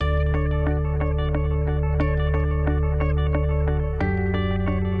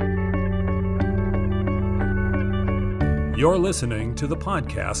You're listening to the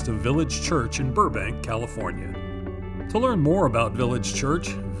podcast of Village Church in Burbank, California. To learn more about Village Church,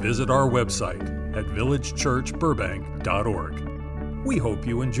 visit our website at villagechurchburbank.org. We hope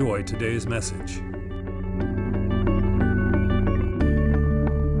you enjoy today's message.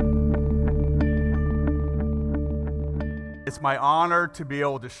 It's my honor to be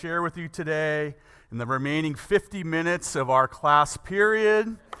able to share with you today in the remaining 50 minutes of our class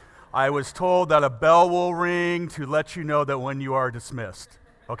period. I was told that a bell will ring to let you know that when you are dismissed.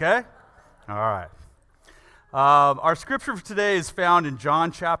 Okay? All right. Our scripture for today is found in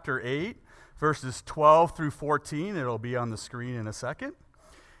John chapter 8, verses 12 through 14. It'll be on the screen in a second.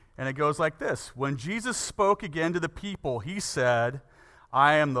 And it goes like this. When Jesus spoke again to the people, he said,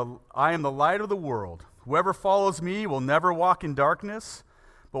 I am the light of the world. Whoever follows me will never walk in darkness,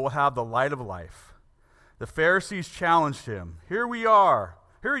 but will have the light of life. The Pharisees challenged him. Here you are,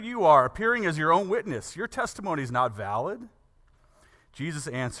 appearing as your own witness. Your testimony is not valid. Jesus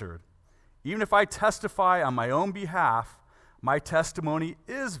answered, even if I testify on my own behalf, my testimony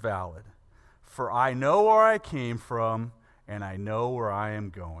is valid, for I know where I came from, and I know where I am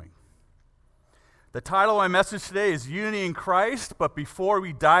going. The title of my message today is Unity in Christ, but before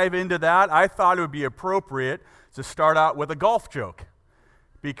we dive into that, I thought it would be appropriate to start out with a golf joke,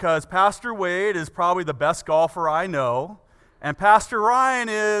 because Pastor Wade is probably the best golfer I know, and Pastor Ryan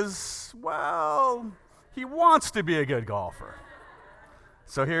is, well, he wants to be a good golfer.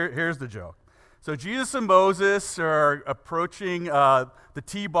 So here's the joke. So Jesus and Moses are approaching the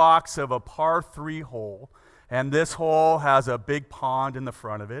tee box of a par 3 hole, and this hole has a big pond in the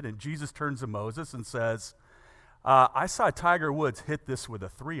front of it, and Jesus turns to Moses and says, I saw Tiger Woods hit this with a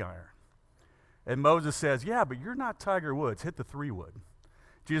 3-iron. And Moses says, yeah, but you're not Tiger Woods, hit the 3-wood.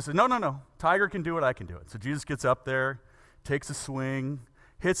 Jesus said, no, Tiger can do it, I can do it. So Jesus gets up there, takes a swing,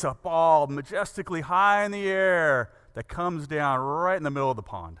 hits a ball majestically high in the air that comes down right in the middle of the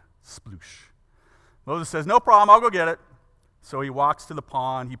pond. Sploosh. Moses says, no problem, I'll go get it. So he walks to the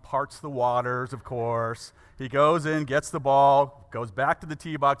pond, he parts the waters, of course. He goes in, gets the ball, goes back to the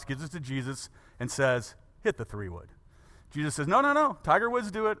tee box, gives it to Jesus, and says, hit the 3-wood. Jesus says, no, Tiger Woods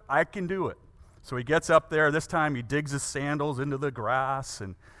do it, I can do it. So he gets up there, this time he digs his sandals into the grass,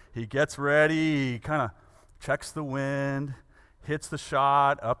 and he gets ready, he kind of checks the wind, hits the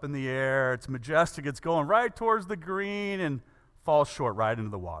shot up in the air. It's majestic. It's going right towards the green and falls short right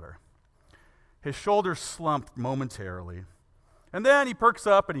into the water. His shoulders slumped momentarily. And then he perks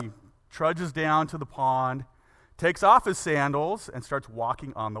up and he trudges down to the pond, takes off his sandals, and starts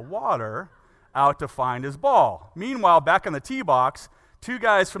walking on the water out to find his ball. Meanwhile, back on the tee box, 2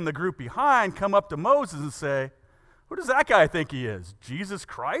 guys from the group behind come up to Moses and say, who does that guy think he is? Jesus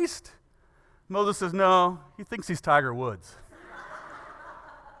Christ? Moses says, no, he thinks he's Tiger Woods.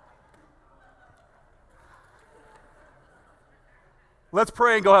 Let's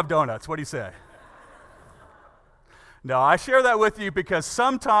pray and go have donuts. What do you say? No, I share that with you because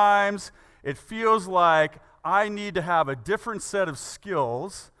sometimes it feels like I need to have a different set of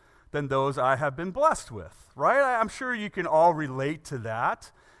skills than those I have been blessed with, right? I'm sure you can all relate to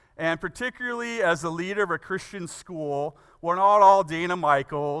that. And particularly as the leader of a Christian school, we're not all Dana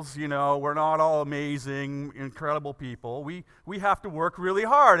Michaels, we're not all amazing, incredible people. We have to work really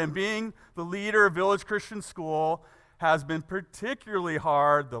hard. And being the leader of Village Christian School has been particularly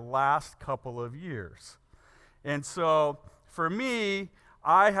hard the last couple of years. And so for me,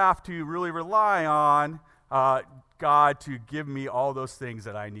 I have to really rely on God to give me all those things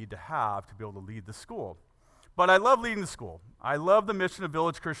that I need to have to be able to lead the school. But I love leading the school. I love the mission of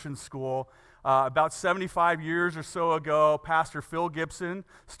Village Christian School. About 75 years or so ago, Pastor Phil Gibson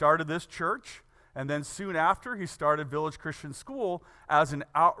started this church, and then soon after, he started Village Christian School as an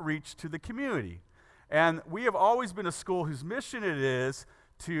outreach to the community. And we have always been a school whose mission it is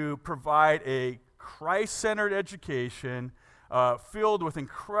to provide a Christ-centered education filled with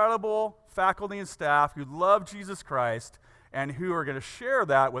incredible faculty and staff who love Jesus Christ and who are going to share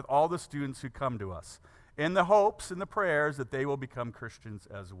that with all the students who come to us in the hopes and the prayers that they will become Christians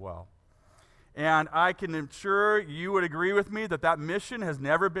as well. And I can ensure you would agree with me that mission has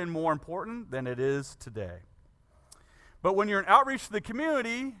never been more important than it is today. But when you're an outreach to the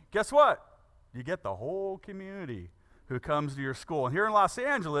community, guess what? You get the whole community who comes to your school. And here in Los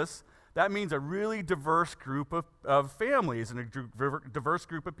Angeles, that means a really diverse group of families and a diverse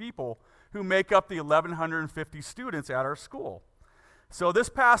group of people who make up the 1,150 students at our school. So this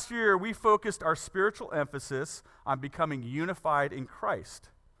past year, we focused our spiritual emphasis on becoming unified in Christ.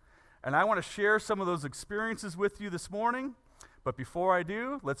 And I want to share some of those experiences with you this morning. But before I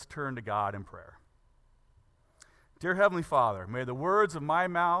do, let's turn to God in prayer. Dear Heavenly Father, may the words of my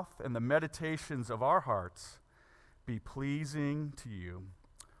mouth and the meditations of our hearts be pleasing to you,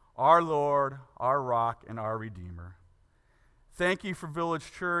 our Lord, our rock, and our Redeemer. Thank you for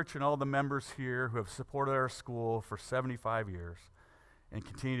Village Church and all the members here who have supported our school for 75 years and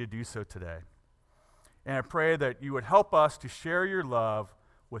continue to do so today. And I pray that you would help us to share your love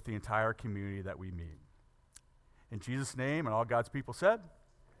with the entire community that we meet. In Jesus' name, and all God's people said,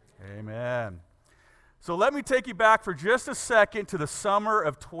 amen. So let me take you back for just a second to the summer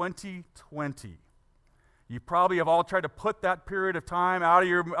of 2020. You probably have all tried to put that period of time out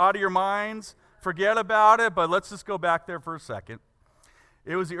of your minds, forget about it, but let's just go back there for a second.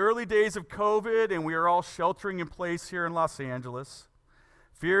 It was the early days of COVID, and we were all sheltering in place here in Los Angeles.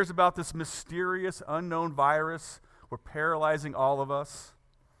 Fears about this mysterious, unknown virus were paralyzing all of us.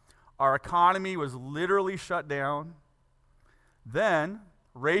 Our economy was literally shut down. Then,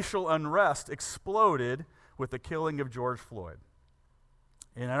 racial unrest exploded with the killing of George Floyd.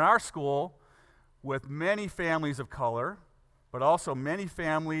 And in our school, with many families of color, but also many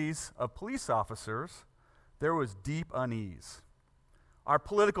families of police officers, there was deep unease. Our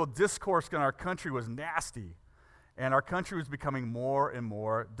political discourse in our country was nasty, and our country was becoming more and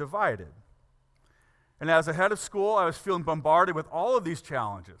more divided. And as a head of school, I was feeling bombarded with all of these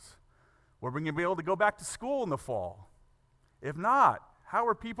challenges. Were we going to be able to go back to school in the fall? If not, how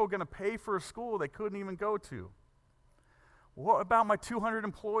are people going to pay for a school they couldn't even go to? What about my 200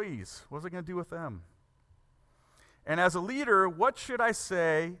 employees? What was I going to do with them? And as a leader, what should I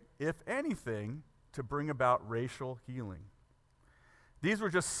say, if anything, to bring about racial healing? These were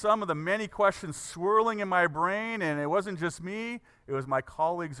just some of the many questions swirling in my brain, and it wasn't just me, it was my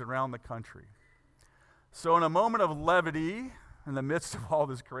colleagues around the country. So in a moment of levity, in the midst of all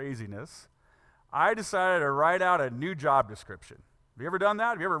this craziness, I decided to write out a new job description. Have you ever done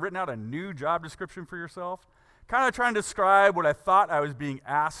that? Have you ever written out a new job description for yourself? Kind of trying to describe what I thought I was being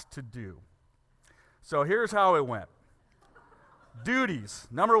asked to do. So here's how it went. Duties.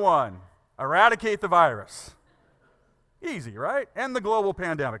 Number 1, eradicate the virus. Easy, right? End the global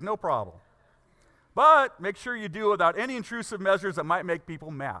pandemic, no problem. But make sure you do it without any intrusive measures that might make people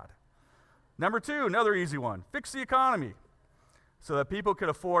mad. Number 2, another easy one, fix the economy so that people could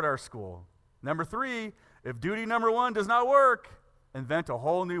afford our school. Number 3, if duty number 1 does not work, invent a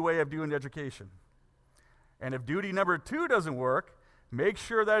whole new way of doing education. And if duty number 2 doesn't work, make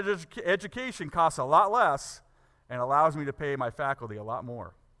sure that education costs a lot less and allows me to pay my faculty a lot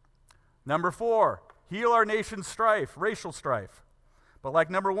more. Number 4, heal our nation's strife, racial strife. But like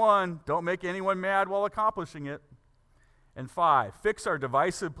number 1, don't make anyone mad while accomplishing it. And 5, fix our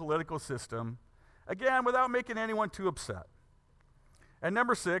divisive political system, again, without making anyone too upset. And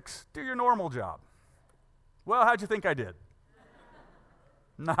number 6, do your normal job. Well, how'd you think I did?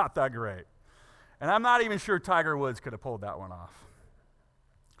 Not that great. And I'm not even sure Tiger Woods could have pulled that one off.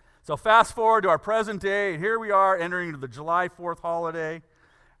 So fast forward to our present day, and here we are entering into the July 4th holiday.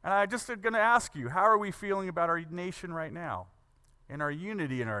 And I just going to ask you, how are we feeling about our nation right now and our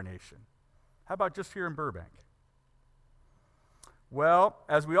unity in our nation? How about just here in Burbank? Well,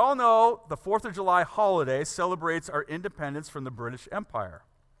 as we all know, the 4th of July holiday celebrates our independence from the British Empire,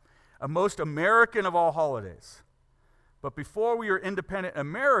 a most American of all holidays. But before we were independent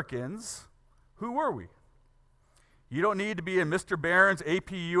Americans, who were we? You don't need to be in Mr. Barron's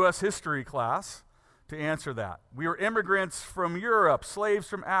AP US history class to answer that. We were immigrants from Europe, slaves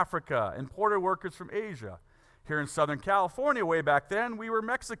from Africa, imported workers from Asia. Here in Southern California way back then, we were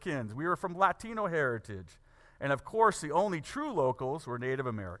Mexicans. We were from Latino heritage. And of course, the only true locals were Native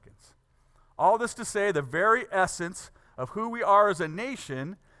Americans. All this to say, the very essence of who we are as a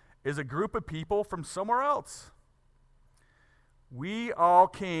nation is a group of people from somewhere else. We all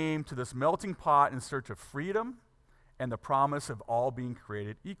came to this melting pot in search of freedom and the promise of all being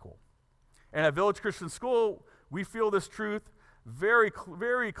created equal. And at Village Christian School, we feel this truth very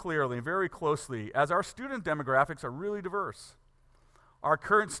clearly and very closely, as our student demographics are really diverse. Our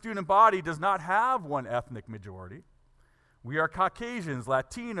current student body does not have one ethnic majority. We are Caucasians,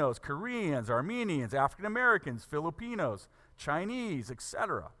 Latinos, Koreans, Armenians, African Americans, Filipinos, Chinese,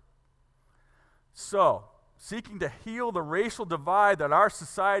 etc. So, seeking to heal the racial divide that our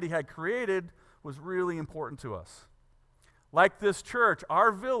society had created was really important to us. Like this church,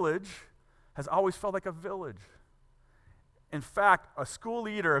 our village has always felt like a village. In fact, a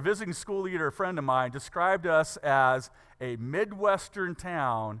visiting school leader, a friend of mine, described us as a Midwestern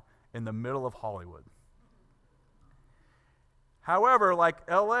town in the middle of Hollywood. However, like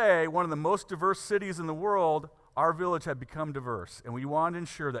LA, one of the most diverse cities in the world, our village had become diverse, and we wanted to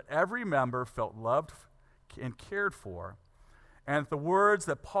ensure that every member felt loved and cared for, and the words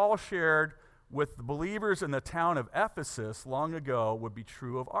that Paul shared with the believers in the town of Ephesus long ago would be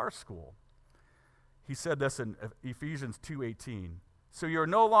true of our school. he said this in Ephesians 2:18. So you are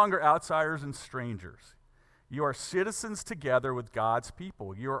no longer outsiders and strangers. You are citizens together with God's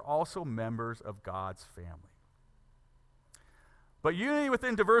people. You are also members of God's family. But unity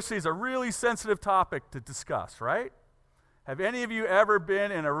within diversity is a really sensitive topic to discuss, right? Have any of you ever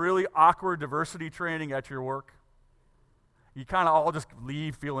been in a really awkward diversity training at your work? You kind of all just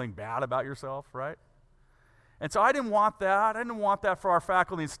leave feeling bad about yourself, right? And so I didn't want that. I didn't want that for our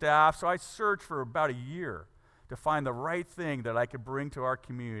faculty and staff, so I searched for about a year to find the right thing that I could bring to our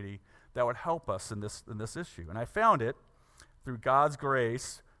community that would help us in this issue. And I found it through God's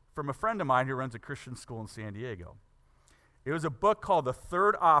grace from a friend of mine who runs a Christian school in San Diego. It was a book called The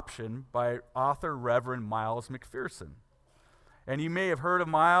Third Option by author Reverend Miles McPherson. And you may have heard of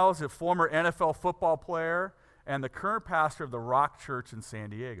Miles, a former NFL football player and the current pastor of the Rock Church in San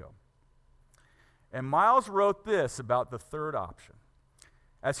Diego. And Miles wrote this about the third option.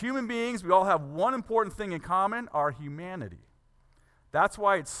 As human beings, we all have one important thing in common, our humanity. That's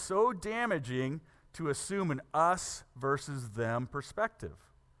why it's so damaging to assume an us versus them perspective.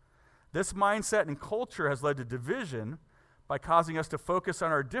 This mindset and culture has led to division by causing us to focus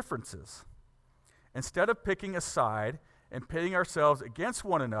on our differences. Instead of picking a side and pitting ourselves against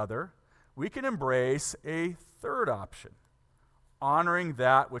one another, we can embrace a third option, honoring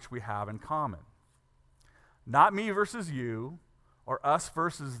that which we have in common. Not me versus you, or us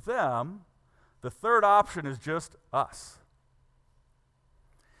versus them. The third option is just us.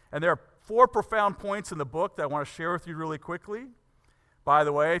 And there are 4 profound points in the book that I want to share with you really quickly. By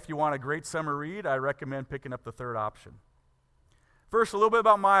the way, if you want a great summer read, I recommend picking up The Third Option. First, a little bit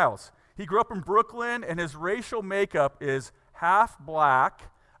about Miles. He grew up in Brooklyn, and his racial makeup is half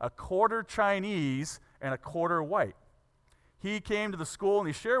black, a quarter Chinese, and a quarter white. He came to the school and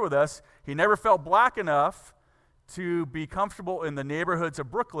he shared with us he never felt black enough to be comfortable in the neighborhoods of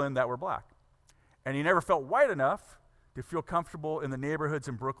Brooklyn that were black. And he never felt white enough to feel comfortable in the neighborhoods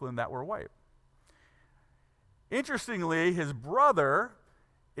in Brooklyn that were white. Interestingly, his brother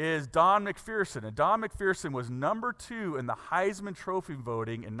is Don McPherson. And Don McPherson was number 2 in the Heisman Trophy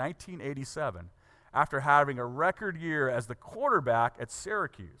voting in 1987 after having a record year as the quarterback at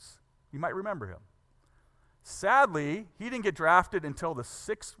Syracuse. You might remember him. Sadly, he didn't get drafted until the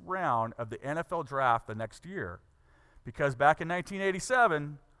 6th round of the NFL draft the next year because back in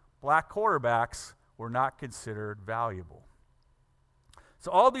 1987, black quarterbacks were not considered valuable. So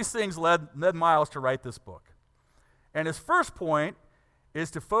all these things led Miles to write this book. And his first point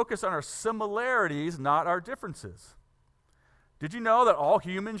is to focus on our similarities, not our differences. Did you know that all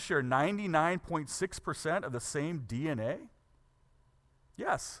humans share 99.6% of the same DNA?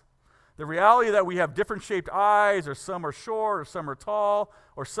 Yes. The reality that we have different shaped eyes, or some are short, or some are tall,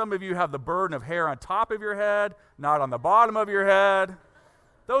 or some of you have the burden of hair on top of your head, not on the bottom of your head.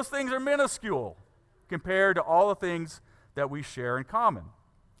 Those things are minuscule compared to all the things that we share in common.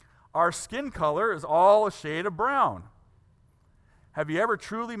 Our skin color is all a shade of brown. Have you ever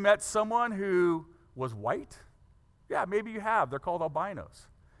truly met someone who was white? Yeah, maybe you have. They're called albinos.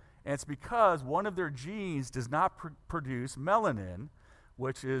 And it's because one of their genes does not produce melanin,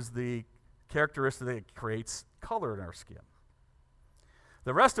 which is the characteristic that creates color in our skin.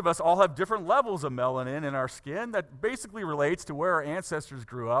 The rest of us all have different levels of melanin in our skin that basically relates to where our ancestors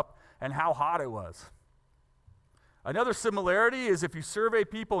grew up and how hot it was. Another similarity is if you survey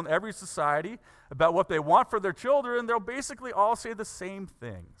people in every society about what they want for their children, they'll basically all say the same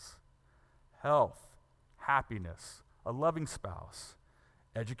things. Health, happiness, a loving spouse,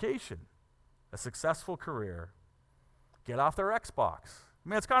 education, a successful career, get off their Xbox. I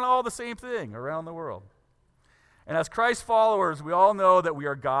mean, it's kind of all the same thing around the world. And as Christ followers, we all know that we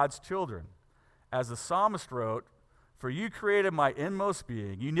are God's children. As the psalmist wrote, "For you created my inmost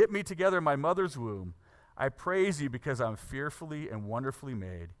being. You knit me together in my mother's womb. I praise you because I'm fearfully and wonderfully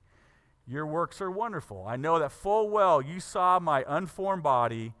made. Your works are wonderful. I know that full well you saw my unformed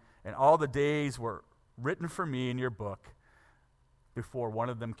body, and all the days were written for me in your book before one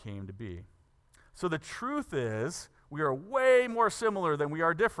of them came to be." So the truth is, we are way more similar than we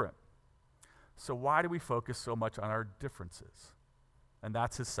are different. So why do we focus so much on our differences? And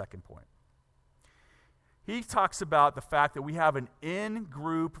that's his second point. He talks about the fact that we have an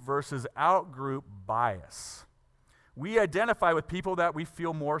in-group versus out-group bias. We identify with people that we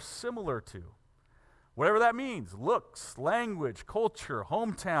feel more similar to. Whatever that means, looks, language, culture,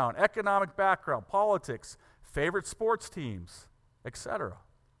 hometown, economic background, politics, favorite sports teams, etc.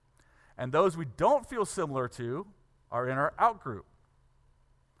 And those we don't feel similar to are in our out-group.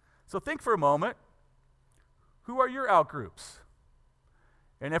 So think for a moment, who are your out-groups?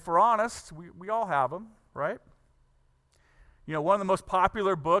 And if we're honest, we all have them, right? You know, one of the most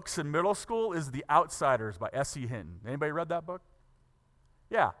popular books in middle school is The Outsiders by S.E. Hinton. Anybody read that book?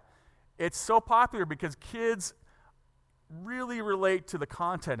 Yeah. It's so popular because kids really relate to the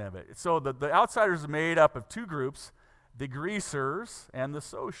content of it. So the Outsiders is made up of two groups, the Greasers and the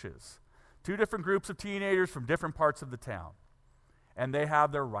Socs. Two different groups of teenagers from different parts of the town. And they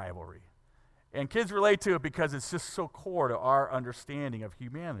have their rivalry. And kids relate to it because it's just so core to our understanding of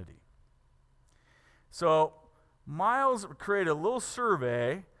humanity. So Miles created a little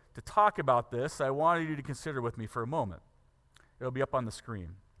survey to talk about this I wanted you to consider with me for a moment. It'll be up on the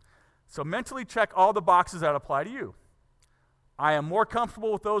screen. So mentally check all the boxes that apply to you. I am more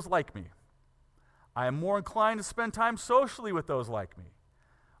comfortable with those like me. I am more inclined to spend time socially with those like me.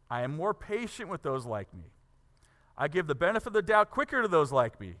 I am more patient with those like me. I give the benefit of the doubt quicker to those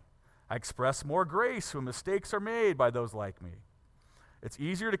like me. I express more grace when mistakes are made by those like me. It's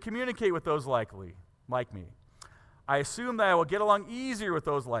easier to communicate with those like me. I assume that I will get along easier with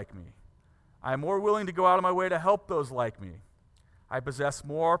those like me. I am more willing to go out of my way to help those like me. I possess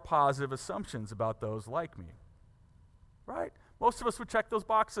more positive assumptions about those like me. Right? Most of us would check those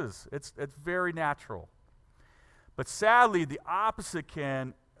boxes. It's very natural. But sadly, the opposite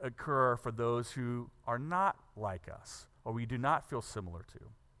can occur for those who are not like us or we do not feel similar to.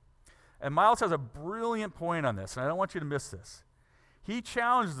 And Miles has a brilliant point on this, and I don't want you to miss this. He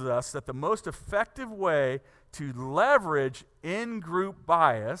challenges us that the most effective way to leverage in-group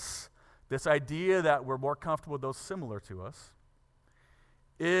bias, this idea that we're more comfortable with those similar to us,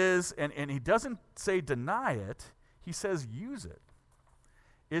 is, and he doesn't say deny it, he says use it,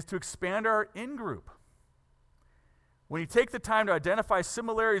 is to expand our in-group. When you take the time to identify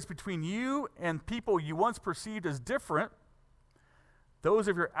similarities between you and people you once perceived as different, those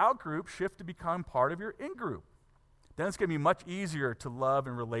of your out-group shift to become part of your in-group. Then it's going to be much easier to love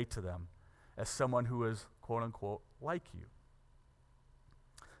and relate to them as someone who is, quote-unquote, like you.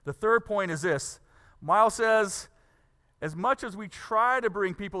 The third point is this. Miles says, as much as we try to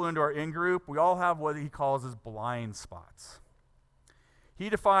bring people into our in-group, we all have what he calls as blind spots. He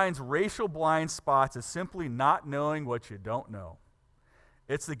defines racial blind spots as simply not knowing what you don't know.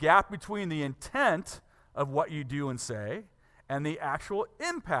 It's the gap between the intent of what you do and say and the actual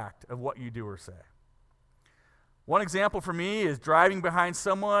impact of what you do or say. One example for me is driving behind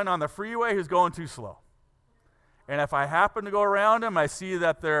someone on the freeway who's going too slow. And if I happen to go around them, I see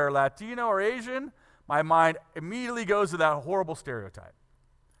that they're Latino or Asian, my mind immediately goes to that horrible stereotype,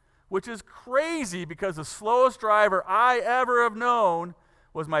 which is crazy because the slowest driver I ever have known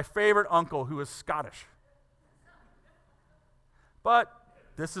was my favorite uncle who was Scottish. But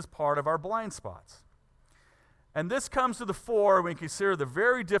this is part of our blind spots. And this comes to the fore when you consider the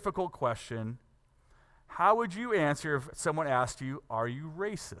very difficult question, how would you answer if someone asked you, are you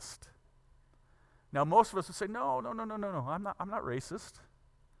racist? Now, most of us would say, no, I'm not racist.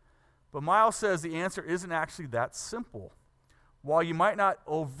 But Miles says the answer isn't actually that simple. While you might not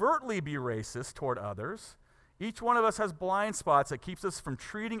overtly be racist toward others, each one of us has blind spots that keeps us from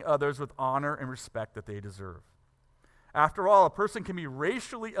treating others with honor and respect that they deserve. After all, a person can be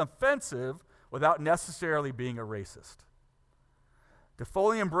racially offensive without necessarily being a racist. To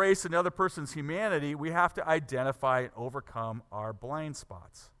fully embrace another person's humanity, we have to identify and overcome our blind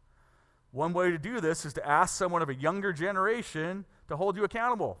spots. One way to do this is to ask someone of a younger generation to hold you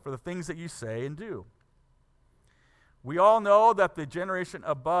accountable for the things that you say and do. We all know that the generation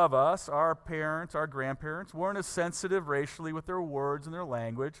above us, our parents, our grandparents, weren't as sensitive racially with their words and their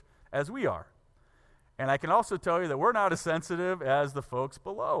language as we are. And I can also tell you that we're not as sensitive as the folks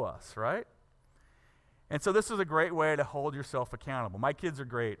below us, right? And so this is a great way to hold yourself accountable. My kids are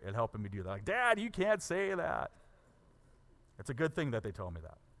great at helping me do that. Like, Dad, you can't say that. It's a good thing that they told me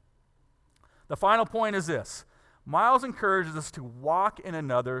that. The final point is this. Miles encourages us to walk in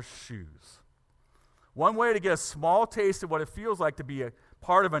another's shoes. One way to get a small taste of what it feels like to be a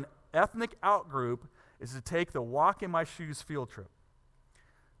part of an ethnic outgroup is to take the Walk in My Shoes field trip.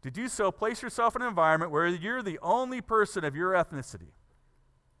 To do so, place yourself in an environment where you're the only person of your ethnicity.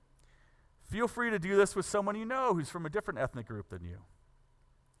 Feel free to do this with someone you know who's from a different ethnic group than you.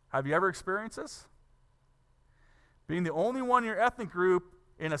 Have you ever experienced this? Being the only one in your ethnic group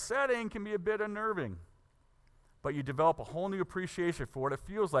in a setting can be a bit unnerving, but you develop a whole new appreciation for what it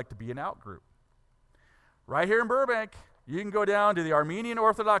feels like to be an outgroup. Right here in Burbank, you can go down to the Armenian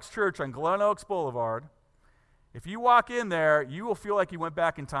Orthodox Church on Glen Oaks Boulevard. If you walk in there, you will feel like you went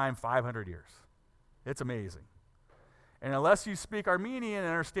back in time 500 years. It's amazing. And unless you speak Armenian and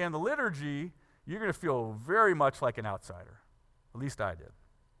understand the liturgy, you're going to feel very much like an outsider. At least I did.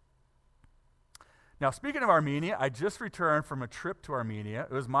 Now, speaking of Armenia, I just returned from a trip to Armenia.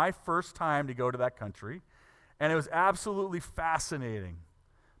 It was my first time to go to that country. And it was absolutely fascinating.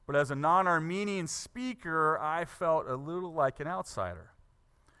 But as a non-Armenian speaker, I felt a little like an outsider.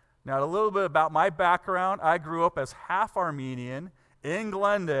 Now, a little bit about my background. I grew up as half Armenian in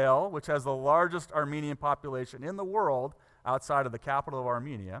Glendale, which has the largest Armenian population in the world outside of the capital of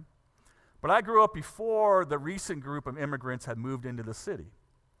Armenia. But I grew up before the recent group of immigrants had moved into the city.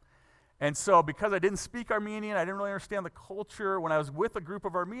 And so because I didn't speak Armenian, I didn't really understand the culture. When I was with a group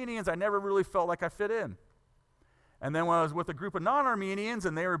of Armenians, I never really felt like I fit in. And then when I was with a group of non-Armenians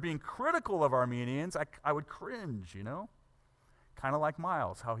and they were being critical of Armenians, I would cringe, kind of like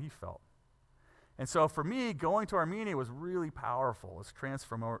Miles, how he felt. And so for me, going to Armenia was really powerful. It was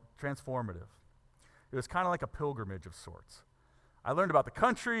transformative. It was kind of like a pilgrimage of sorts. I learned about the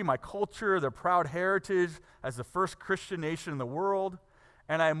country, my culture, their proud heritage as the first Christian nation in the world,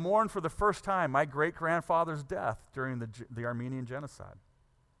 and I mourned for the first time my great-grandfather's death during the Armenian genocide.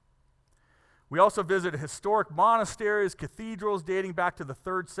 We also visited historic monasteries, cathedrals dating back to the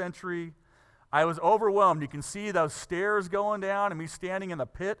 3rd century. I was overwhelmed. You can see those stairs going down and me standing in the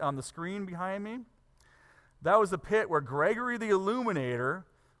pit on the screen behind me. That was the pit where Gregory the Illuminator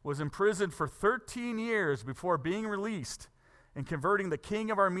was imprisoned for 13 years before being released and converting the king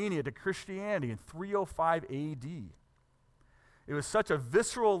of Armenia to Christianity in 305 AD. It was such a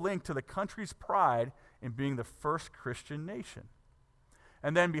visceral link to the country's pride in being the first Christian nation.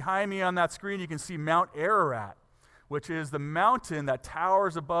 And then behind me on that screen, you can see Mount Ararat, which is the mountain that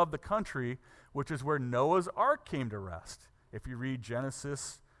towers above the country, which is where Noah's Ark came to rest, if you read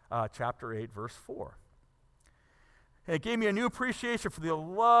Genesis chapter 8, verse 4. And it gave me a new appreciation for the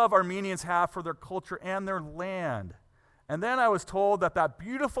love Armenians have for their culture and their land. And then I was told that that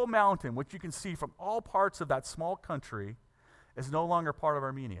beautiful mountain, which you can see from all parts of that small country, is no longer part of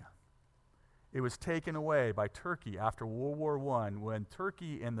Armenia. It was taken away by Turkey after World War I when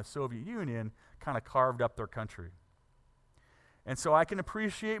Turkey and the Soviet Union kind of carved up their country. And so I can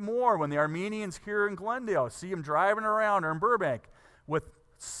appreciate more when the Armenians here in Glendale see them driving around or in Burbank with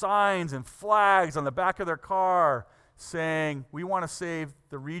signs and flags on the back of their car saying, we want to save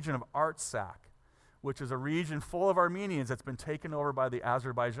the region of Artsakh, which is a region full of Armenians that's been taken over by the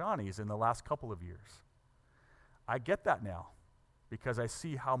Azerbaijanis in the last couple of years. I get that now, because I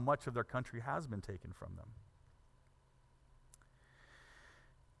see how much of their country has been taken from them.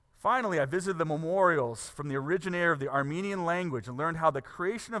 Finally, I visited the memorials from the originator of the Armenian language and learned how the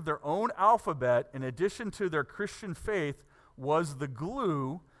creation of their own alphabet, in addition to their Christian faith, was the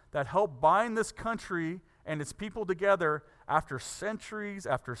glue that helped bind this country and its people together after centuries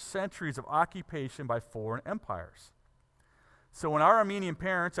of occupation by foreign empires. So when our Armenian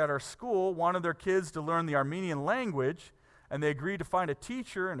parents at our school wanted their kids to learn the Armenian language, and they agreed to find a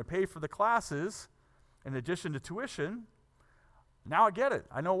teacher and to pay for the classes in addition to tuition, now I get it.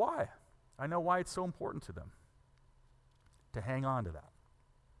 I know why. I know why it's so important to them to hang on to that.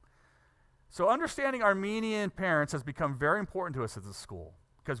 So understanding Armenian parents has become very important to us at the school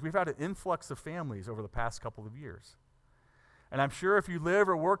because we've had an influx of families over the past couple of years. And I'm sure if you live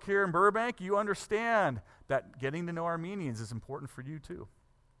or work here in Burbank, you understand that getting to know Armenians is important for you too.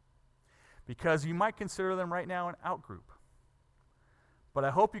 Because you might consider them right now an outgroup. But I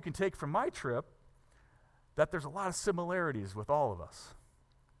hope you can take from my trip that there's a lot of similarities with all of us.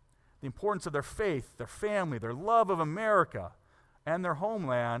 The importance of their faith, their family, their love of America, and their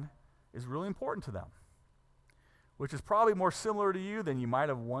homeland is really important to them, which is probably more similar to you than you might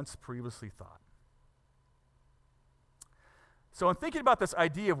have once previously thought. So in thinking about this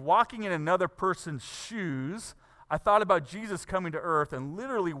idea of walking in another person's shoes, I thought about Jesus coming to earth and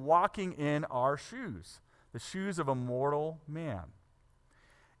literally walking in our shoes, the shoes of a mortal man.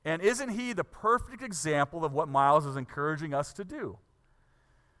 And isn't he the perfect example of what Miles is encouraging us to do?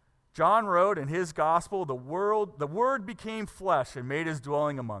 John wrote in his gospel, the Word became flesh and made his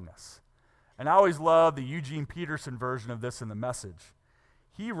dwelling among us. And I always love the Eugene Peterson version of this in the Message.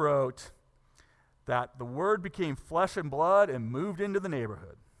 He wrote that the Word became flesh and blood and moved into the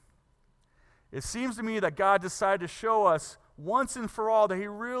neighborhood. It seems to me that God decided to show us once and for all that he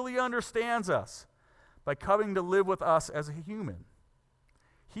really understands us by coming to live with us as a human.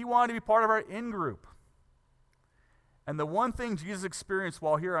 He wanted to be part of our in-group. And the one thing Jesus experienced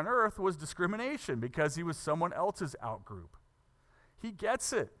while here on earth was discrimination because he was someone else's out-group. He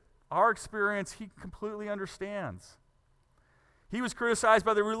gets it. Our experience, he completely understands. He was criticized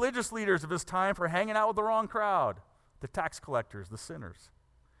by the religious leaders of his time for hanging out with the wrong crowd, the tax collectors, the sinners.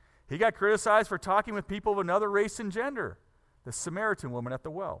 He got criticized for talking with people of another race and gender, the Samaritan woman at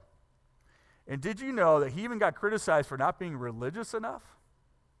the well. And did you know that he even got criticized for not being religious enough?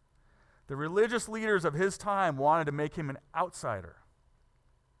 The religious leaders of his time wanted to make him an outsider.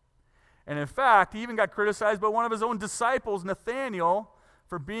 And in fact, he even got criticized by one of his own disciples, Nathanael,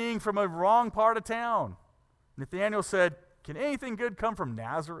 for being from a wrong part of town. Nathanael said, "Can anything good come from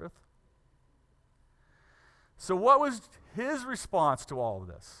Nazareth?" So what was his response to all of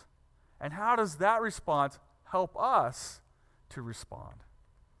this? And how does that response help us to respond?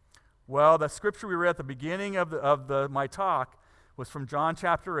 Well, the scripture we read at the beginning of my talk was from John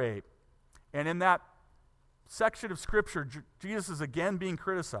chapter 8. And in that section of scripture, Jesus is again being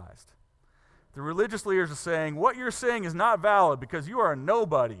criticized. The religious leaders are saying, "What you're saying is not valid because you are a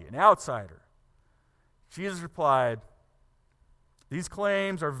nobody, an outsider." Jesus replied, "These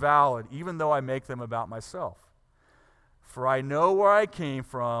claims are valid even though I make them about myself. For I know where I came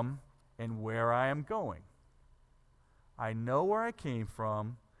from and where I am going." I know where I came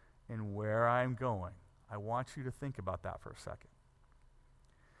from and where I am going. I want you to think about that for a second.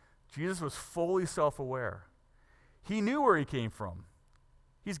 Jesus was fully self-aware. He knew where he came from.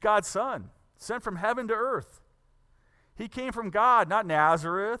 He's God's son, sent from heaven to earth. He came from God, not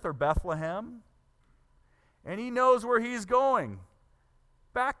Nazareth or Bethlehem. And he knows where he's going,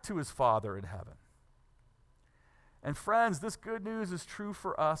 back to his Father in heaven. And friends, this good news is true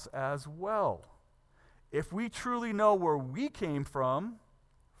for us as well. If we truly know where we came from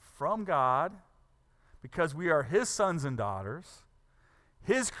God, because we are his sons and daughters,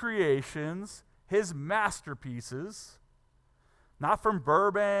 his creations, his masterpieces, not from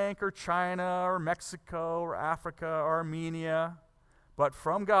Burbank or China or Mexico or Africa or Armenia, but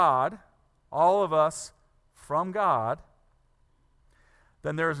from God, all of us from God,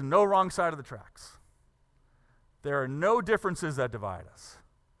 then there is no wrong side of the tracks. There are no differences that divide us.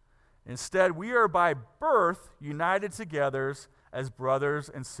 Instead, we are by birth united together as brothers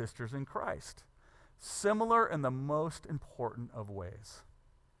and sisters in Christ, similar in the most important of ways.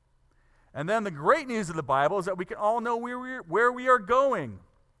 And then the great news of the Bible is that we can all know where we are going,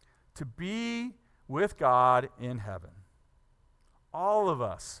 to be with God in heaven. All of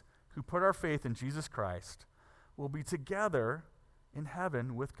us who put our faith in Jesus Christ will be together in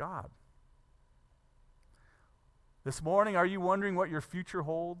heaven with God. This morning, are you wondering what your future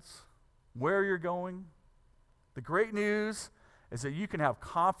holds? Where you're going? The great news is that you can have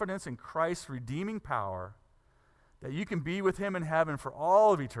confidence in Christ's redeeming power, that you can be with him in heaven for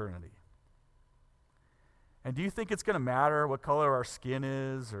all of eternity. And do you think it's going to matter what color our skin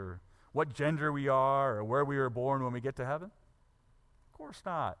is, or what gender we are, or where we were born when we get to heaven? Of course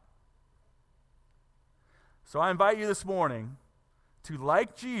not. So I invite you this morning to,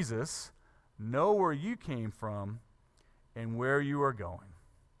 like Jesus, know where you came from and where you are going.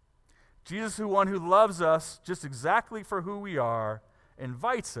 Jesus, the one who loves us just exactly for who we are,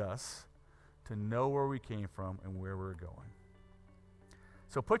 invites us to know where we came from and where we're going.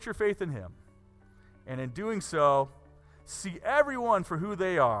 So put your faith in him. And in doing so, see everyone for who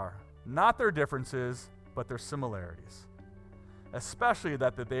they are, not their differences, but their similarities. Especially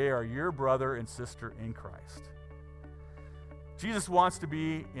that they are your brother and sister in Christ. Jesus wants to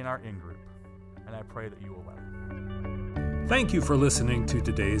be in our in-group, and I pray that you will let him. Thank you for listening to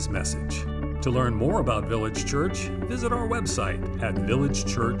today's message. To learn more about Village Church, visit our website at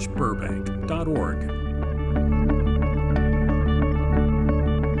villagechurchburbank.org.